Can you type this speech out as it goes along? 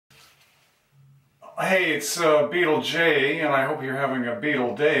Hey, it's Beatle J, and I hope you're having a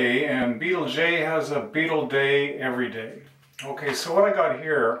Beatle day, and Beatle J has a Beatle day every day. Okay, so what I got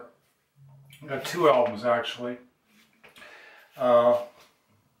here, I got two albums actually, the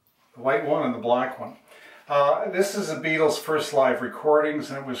white one and the black one. This is the Beatles' first live recordings,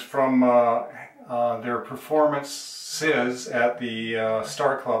 and it was from their performances at the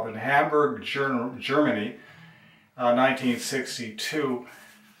Star Club in Hamburg, Germany, 1962.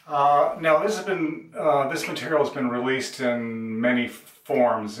 Now this material has been released in many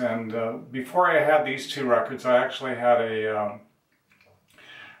forms, and before I had these two records, I actually had a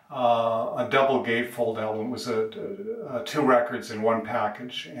double gatefold album. It was two records in one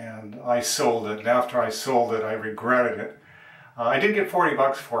package, and I sold it. And after I sold it, I regretted it. I did get 40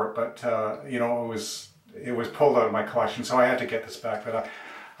 bucks for it, but you know, it was pulled out of my collection, so I had to get this back. But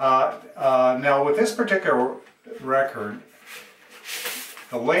now with this particular record,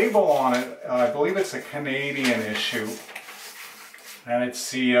 the label on it, I believe it's a Canadian issue, and it's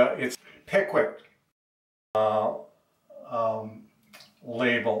Pickwick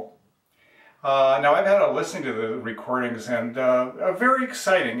label. Now I've had a listening to the recordings, and very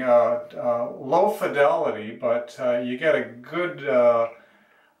exciting, low fidelity, but you get a good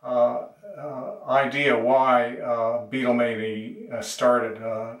idea why Beatlemania started.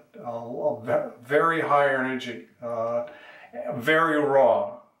 Very high energy. Very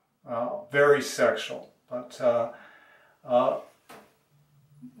raw, very sexual, but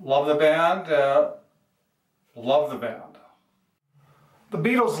love the band, love the band. The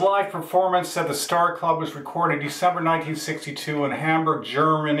Beatles' live performance at the Star Club was recorded in December 1962 in Hamburg,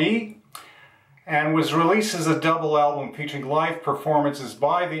 Germany, and was released as a double album featuring live performances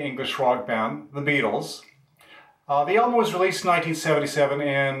by the English rock band, the Beatles. The album was released in 1977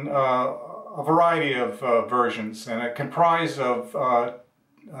 in a variety of versions, and it comprised of a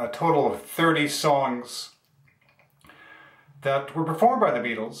total of 30 songs that were performed by the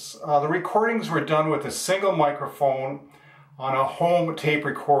Beatles. The recordings were done with a single microphone on a home tape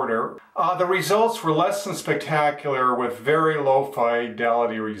recorder. The results were less than spectacular, with very low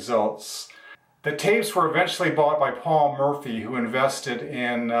fidelity results. The tapes were eventually bought by Paul Murphy, who invested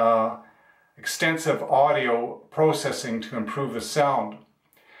in extensive audio processing to improve the sound.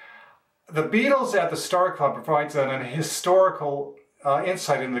 The Beatles at the Star Club provides an historical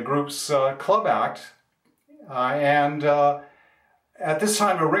insight in the group's club act, and at this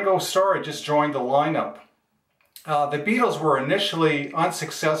time Ringo Starr had just joined the lineup. The Beatles were initially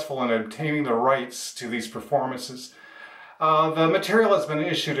unsuccessful in obtaining the rights to these performances. The material has been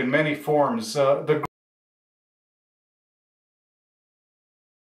issued in many forms. The